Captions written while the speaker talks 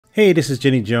Hey, this is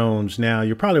Jenny Jones. Now,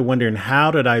 you're probably wondering, how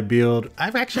did I build?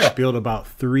 I've actually built about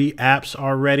 3 apps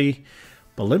already,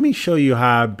 but let me show you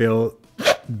how I built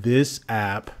this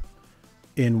app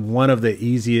in one of the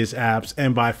easiest apps,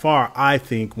 and by far, I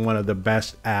think one of the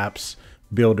best apps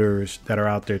builders that are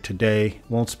out there today.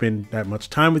 Won't spend that much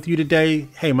time with you today.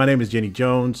 Hey, my name is Jenny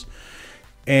Jones,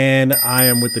 and I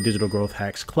am with the Digital Growth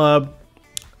Hacks Club.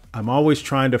 I'm always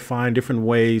trying to find different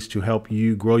ways to help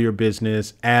you grow your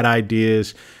business, add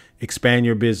ideas, expand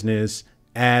your business,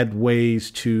 add ways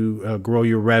to grow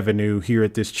your revenue here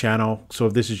at this channel. So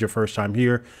if this is your first time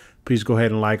here, please go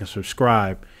ahead and like and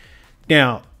subscribe.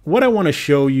 Now, what I want to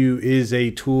show you is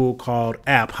a tool called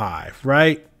Apphive,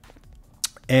 right?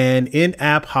 And in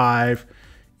Apphive,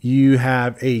 you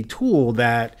have a tool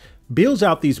that builds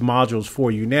out these modules for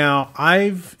you. Now,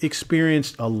 I've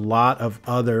experienced a lot of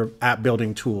other app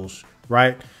building tools,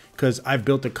 right? Because I've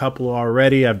built a couple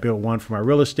already. I've built one for my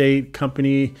real estate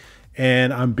company,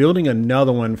 and I'm building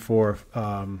another one for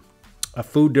a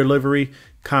food delivery,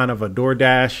 kind of a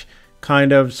DoorDash,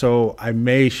 kind of. So I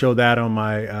may show that on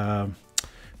my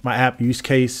my app use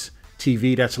case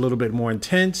TV. That's a little bit more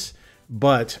intense,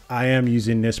 but I am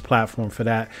using this platform for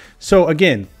that. So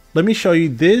again, let me show you.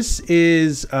 This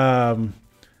is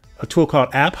a tool called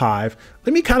Apphive.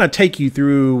 Let me kind of take you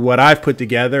through what I've put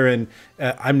together, and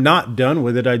I'm not done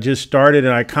with it. I just started,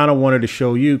 and I kind of wanted to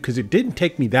show you because it didn't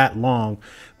take me that long,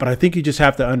 but I think you just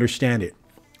have to understand it.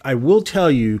 I will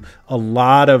tell you a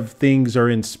lot of things are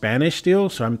in Spanish still,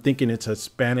 so I'm thinking it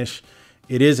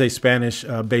is a Spanish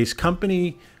based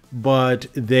company, but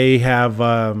they have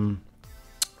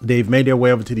they've made their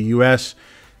way over to the US,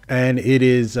 and it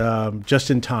is just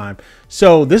in time.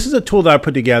 So this is a tool that I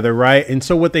put together, right? And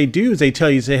so what they do is they tell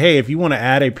you, say, hey, if you want to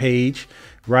add a page,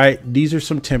 right, these are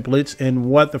some templates. And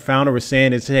what the founder was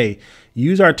saying is, hey,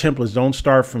 use our templates. Don't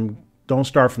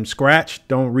start from scratch.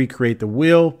 Don't recreate the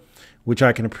wheel, which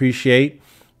I can appreciate.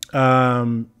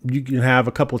 You can have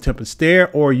a couple of templates there,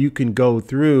 or you can go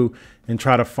through and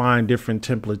try to find different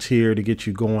templates here to get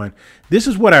you going. This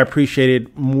is what I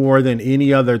appreciated more than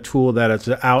any other tool that is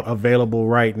out available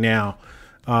right now.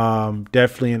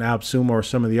 Definitely in Appsumo or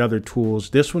some of the other tools.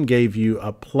 This one gave you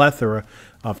a plethora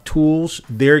of tools.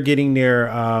 They're getting their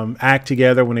act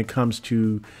together when it comes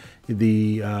to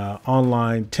the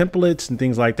online templates and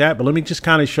things like that. But let me just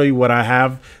kind of show you what I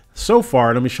have so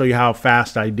far. Let me show you how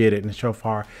fast I did it and so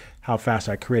far how fast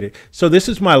I created. So this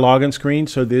is my login screen.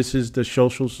 So this is the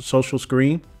social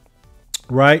screen,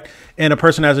 right? And a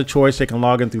person has a choice. They can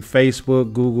log in through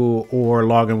Facebook, Google, or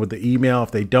log in with the email. If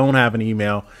they don't have an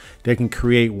email, they can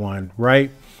create one,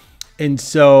 right? And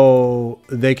so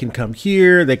they can come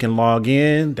here, they can log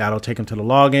in. That'll take them to the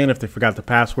login. If they forgot the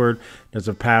password, there's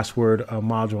a password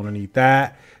module underneath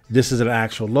that. This is an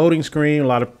actual loading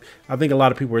screen. I think a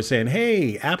lot of people are saying,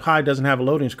 hey, Apphive doesn't have a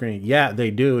loading screen. Yeah,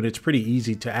 they do, and it's pretty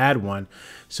easy to add one.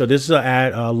 So this is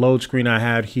a load screen I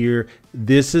have here.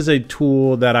 This is a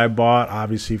tool that I bought,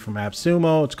 obviously, from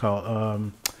Appsumo. It's called, I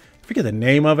forget the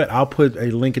name of it. I'll put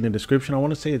a link in the description. I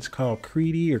want to say it's called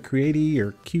Creattie or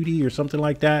Cutie or something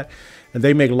like that. And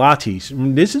they make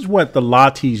lattes. This is what the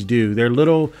lattes do. They're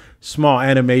little small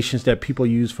animations that people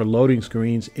use for loading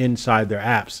screens inside their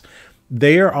apps.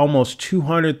 They are almost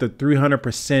 200 to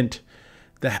 300%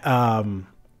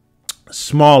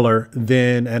 smaller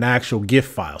than an actual GIF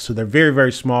file. So they're very,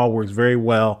 very small, works very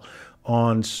well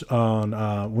on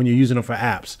when you're using them for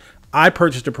apps. I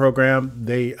purchased a program.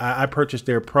 I purchased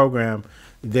their program.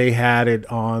 They had it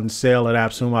on sale at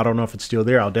Appsumo. I don't know if it's still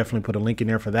there. I'll definitely put a link in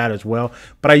there for that as well.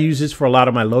 But I use this for a lot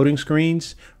of my loading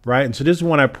screens, right? And so this is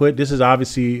one I put. This is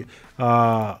obviously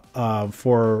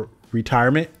for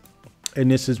retirement. And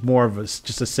this is more of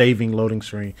just a saving loading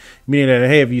screen, meaning that,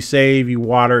 hey, if you save, you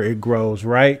water, it grows,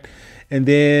 right? And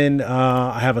then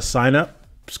I have a sign up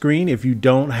screen. If you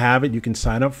don't have it, you can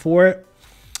sign up for it.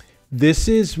 This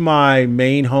is my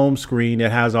main home screen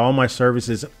that has all my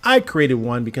services. I created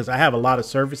one because I have a lot of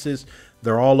services.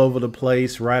 They're all over the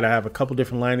place, right? I have a couple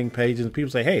different landing pages, and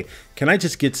people say, hey, can I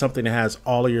just get something that has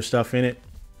all of your stuff in it?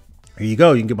 Here you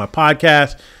go. You can get my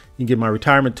podcast. You can get my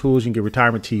retirement tools. You can get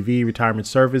retirement TV, retirement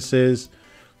services,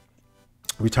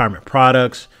 retirement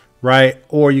products, right?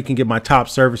 Or you can get my top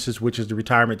services, which is the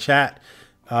retirement chat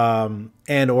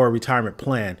and or retirement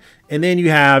plan. And then you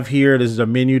have here, this is a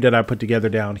menu that I put together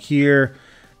down here.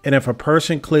 And if a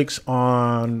person clicks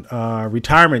on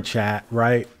retirement chat,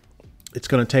 right, it's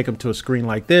going to take them to a screen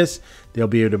like this. They'll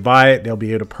be able to buy it. They'll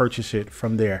be able to purchase it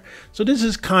from there. So this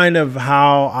is kind of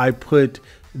how I put,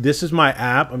 this is my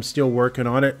app. I'm still working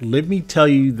on it. Let me tell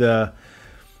you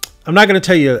I'm not going to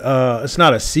tell you, it's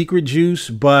not a secret juice,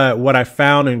 but what I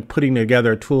found in putting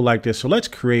together a tool like this. So let's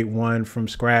create one from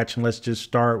scratch, and let's just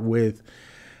start with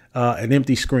an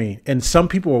empty screen. And some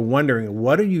people are wondering,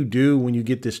 what do you do when you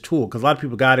get this tool? Because a lot of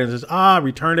people got it and says,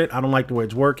 return it. I don't like the way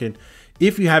it's working.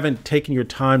 If you haven't taken your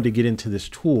time to get into this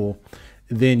tool,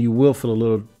 then you will feel a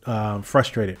little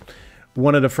frustrated.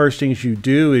 One of the first things you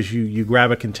do is you grab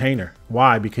a container.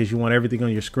 Why? Because you want everything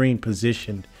on your screen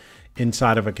positioned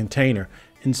inside of a container.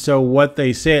 And so what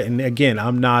they said, and again,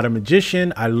 I'm not a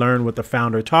magician. I learned what the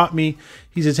founder taught me.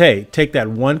 He says, hey, take that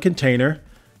one container,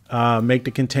 make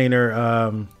the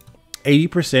container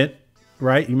 80%,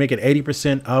 right? You make it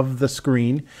 80% of the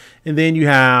screen. And then you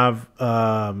have, you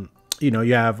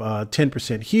have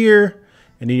 10% here,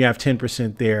 and then you have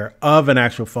 10% there of an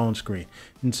actual phone screen.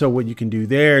 And so what you can do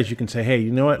there is you can say, hey, you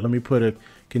know what? Let me put a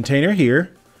container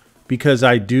here because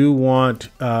I do want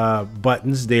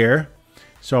buttons there.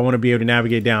 So I want to be able to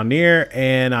navigate down there,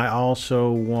 and I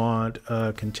also want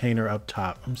a container up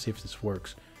top. Let me see if this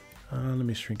works. Let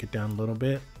me shrink it down a little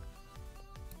bit.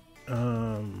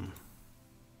 Let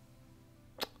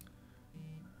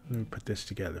me put this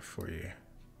together for you.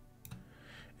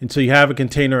 And so you have a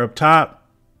container up top,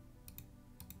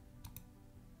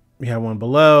 you have one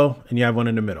below, and you have one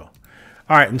in the middle.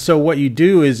 All right, and so what you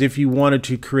do is if you wanted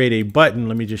to create a button,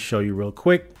 let me just show you real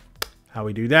quick how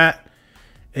we do that.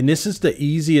 And this is the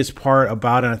easiest part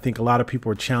about it. I think a lot of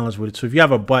people are challenged with it. So if you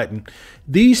have a button,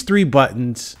 these 3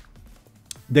 buttons,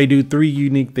 they do 3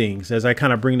 unique things as I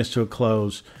kind of bring this to a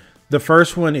close. The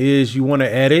first one is you want to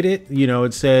edit it.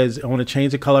 It says I want to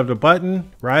change the color of the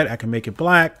button, right? I can make it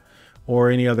black or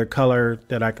any other color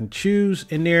that I can choose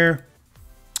in there.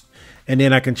 And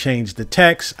then I can change the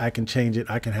text. I can change it.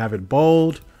 I can have it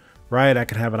bold, right? I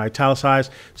can have it italicized.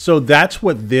 So that's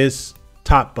what this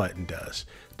top button does.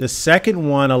 The second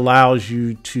one allows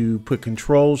you to put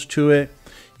controls to it,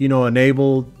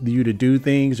 enable you to do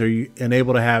things, or you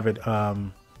enable to have it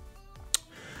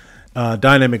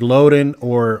dynamic loading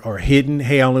or hidden.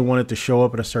 Hey, I only want it to show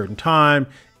up at a certain time,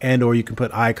 and or you can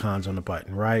put icons on the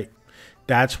button, right?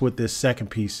 That's what this second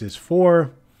piece is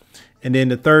for. And then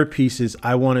the third piece is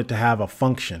I want it to have a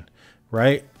function,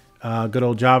 right? Good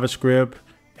old JavaScript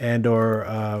and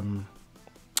or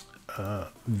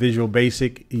Visual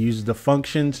Basic uses the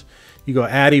functions. You go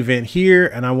add event here,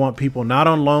 and I want people not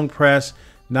on long press,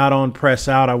 not on press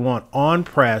out. I want on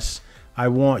press. I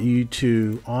want you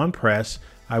to on press.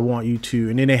 I want you to,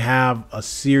 and then they have a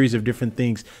series of different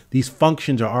things. These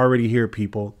functions are already here,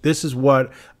 people. This is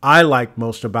what I like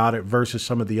most about it versus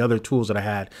some of the other tools that I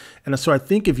had. And so I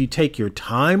think if you take your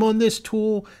time on this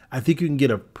tool, I think you can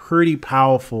get a pretty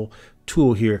powerful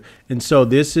tool here. And so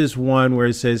this is one where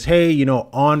it says, hey,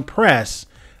 on press,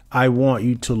 I want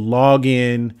you to log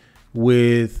in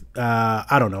with,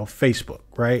 I don't know, Facebook,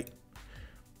 right?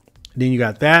 Then you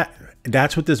got that.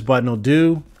 That's what this button will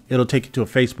do. It'll take you to a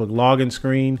Facebook login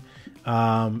screen.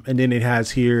 And then it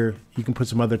has here, you can put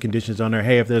some other conditions on there.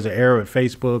 Hey, if there's an error at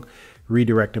Facebook,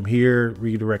 redirect them here,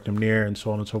 redirect them there, and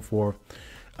so on and so forth.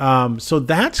 So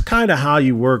that's kind of how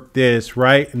you work this,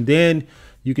 right? And then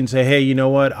you can say, hey, you know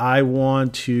what? I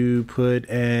want to put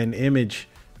an image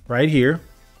right here.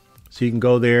 So you can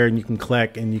go there and you can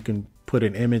click and you can put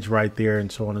an image right there and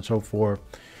so on and so forth.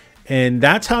 And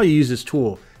that's how you use this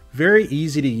tool. Very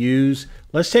easy to use.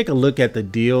 Let's take a look at the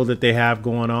deal that they have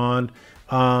going on.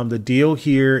 The deal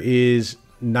here is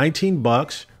 19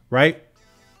 bucks, right?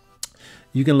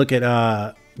 You can look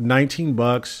at 19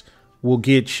 bucks will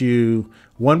get you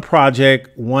one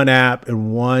project, one app,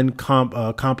 and one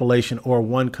compilation or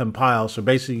one compile. So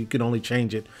basically you can only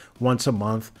change it once a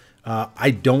month.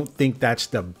 I don't think that's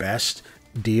the best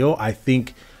deal. I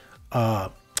think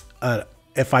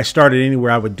if I started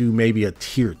anywhere, I would do maybe a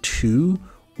tier 2,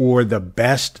 or the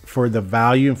best for the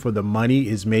value and for the money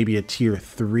is maybe a tier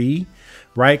 3,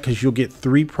 right? Because you'll get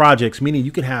 3 projects, meaning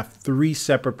you can have 3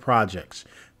 separate projects,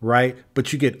 right?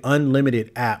 But you get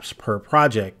unlimited apps per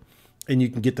project, and you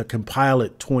can get to compile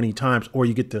it 20 times, or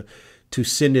you get to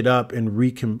send it up and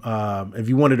if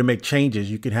you wanted to make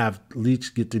changes, you could have at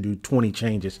least get to do 20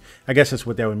 changes. I guess that's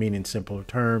what that would mean in simpler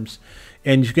terms.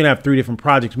 And you can have 3 different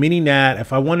projects, meaning that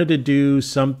if I wanted to do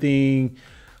something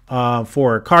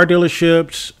for car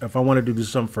dealerships, if I wanted to do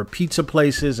something for pizza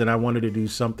places, and I wanted to do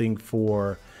something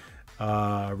for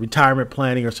retirement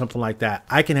planning or something like that,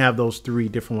 I can have those 3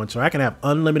 different ones. So I can have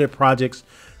unlimited projects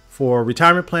for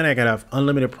retirement planning, I can have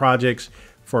unlimited projects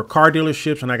for car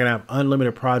dealerships, and I can have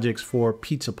unlimited projects for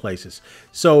pizza places.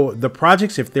 So the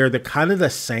projects, if they're kind of the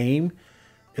same,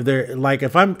 if they're like,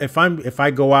 if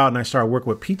I go out and I start working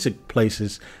with pizza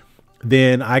places,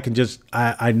 then I can just,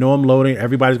 I know I'm loading.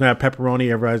 Everybody's going to have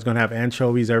pepperoni. Everybody's going to have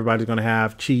anchovies. Everybody's going to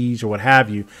have cheese or what have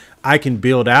you. I can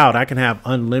build out. I can have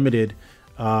unlimited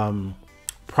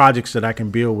projects that I can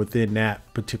build within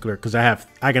that particular, because I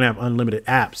can have unlimited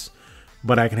apps,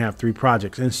 but I can have 3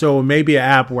 projects. And so maybe an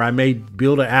app where I may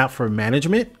build an app for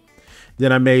management,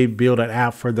 then I may build an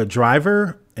app for the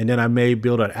driver, and then I may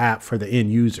build an app for the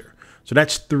end user. So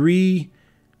that's 3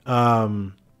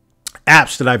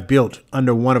 apps that I've built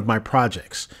under one of my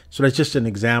projects. So that's just an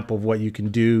example of what you can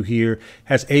do here.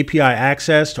 Has API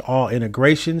access to all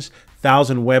integrations,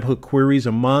 1,000 webhook queries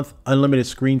a month, unlimited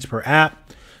screens per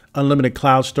app, unlimited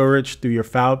cloud storage through your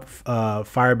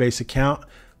Firebase account,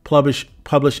 publish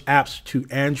apps to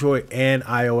Android and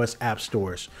iOS app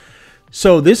stores.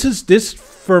 So this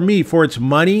for me, for its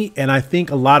money, and I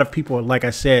think a lot of people, like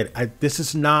I said, this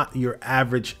is not your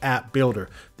average app builder.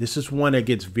 This is one that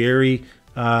gets very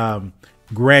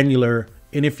granular.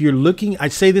 And if you're looking, I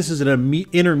say this is an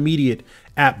intermediate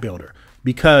app builder,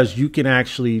 because you can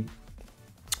actually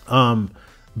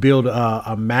build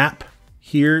a map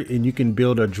here, and you can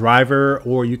build a driver,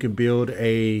 or you can build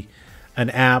an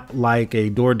app like a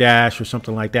DoorDash or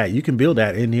something like that. You can build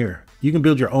that in here. You can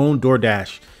build your own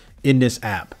DoorDash in this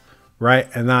app, right?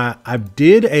 And I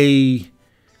did a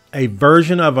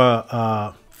version of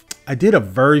I did a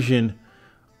version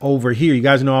over here. You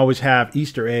guys know I always have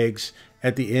Easter eggs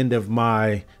at the end of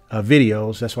my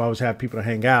videos. That's why I always have people to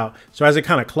hang out. So as it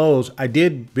kind of close, I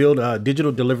did build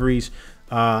digital deliveries,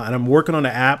 and I'm working on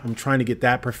the app. I'm trying to get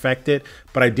that perfected,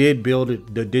 but I did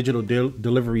build the digital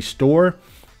delivery store.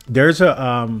 There's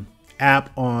a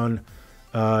app on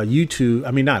YouTube.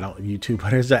 I mean, not on YouTube, but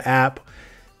there's an app.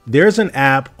 There's an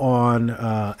app on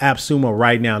Appsumo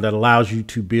right now that allows you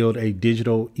to build a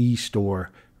digital e-store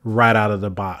right out of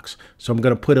the box. So I'm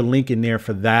going to put a link in there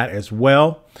for that as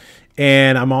well.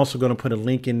 And I'm also going to put a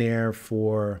link in there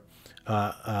for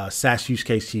SaaS Use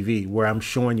Case TV, where I'm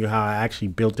showing you how I actually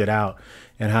built it out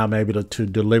and how I'm able to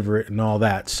deliver it and all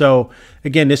that. So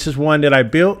again, this is one that I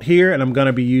built here, and I'm going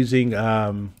to be using,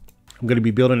 I'm going to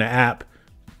be building an app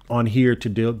on here to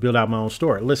build out my own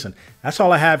store. Listen, that's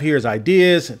all I have here is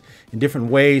ideas and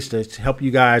different ways to help you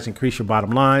guys increase your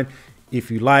bottom line.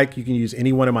 If you like, you can use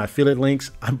any one of my affiliate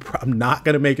links. I'm not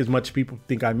going to make as much as people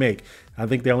think I make. I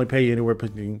think they only pay you anywhere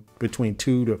between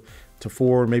 2 to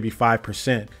 4, maybe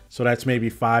 5%. So that's maybe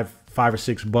 $5 or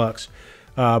 $6.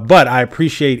 But I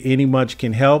appreciate any much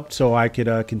can help, so I could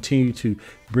continue to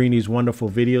bring these wonderful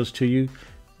videos to you.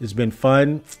 It's been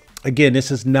fun. Again, this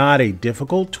is not a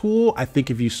difficult tool. I think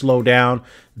if you slow down,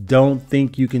 don't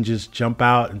think you can just jump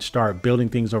out and start building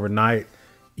things overnight.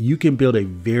 You can build a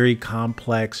very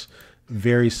complex,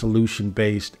 very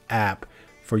solution-based app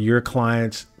for your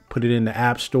clients, put it in the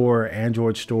App Store,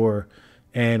 Android Store,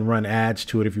 and run ads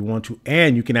to it if you want to.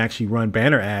 And you can actually run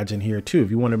banner ads in here too. If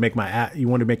you want to make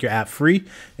your app free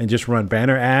and just run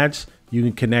banner ads, you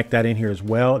can connect that in here as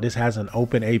well. This has an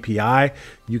open API.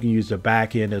 You can use the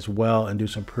back end as well and do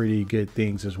some pretty good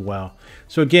things as well.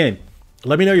 So again,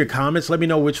 let me know your comments. Let me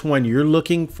know which one you're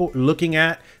looking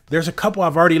at. There's a couple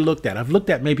I've already looked at. I've looked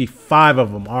at maybe 5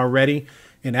 of them already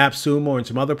in Appsumo and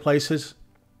some other places.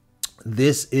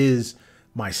 This is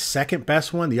my second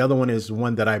best one. The other one is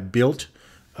one that I built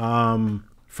from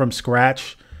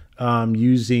scratch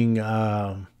using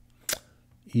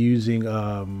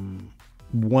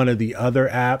one of the other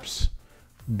apps,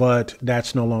 but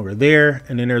that's no longer there.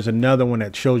 And then there's another one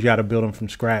that shows you how to build them from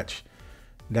scratch.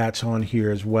 That's on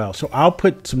here as well. So I'll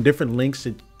put some different links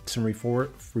to some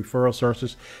referral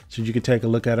sources so you can take a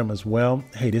look at them as well.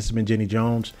 Hey, this has been Jenny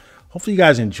Jones. Hopefully you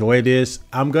guys enjoy this.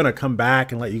 I'm going to come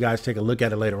back and let you guys take a look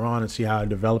at it later on and see how I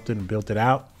developed it and built it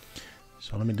out.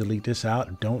 So let me delete this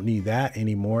out. Don't need that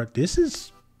anymore. This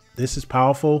is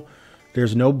powerful.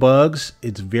 There's no bugs.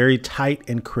 It's very tight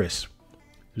and crisp.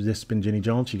 This has been Jenny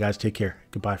Jones. You guys take care.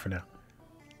 Goodbye for now.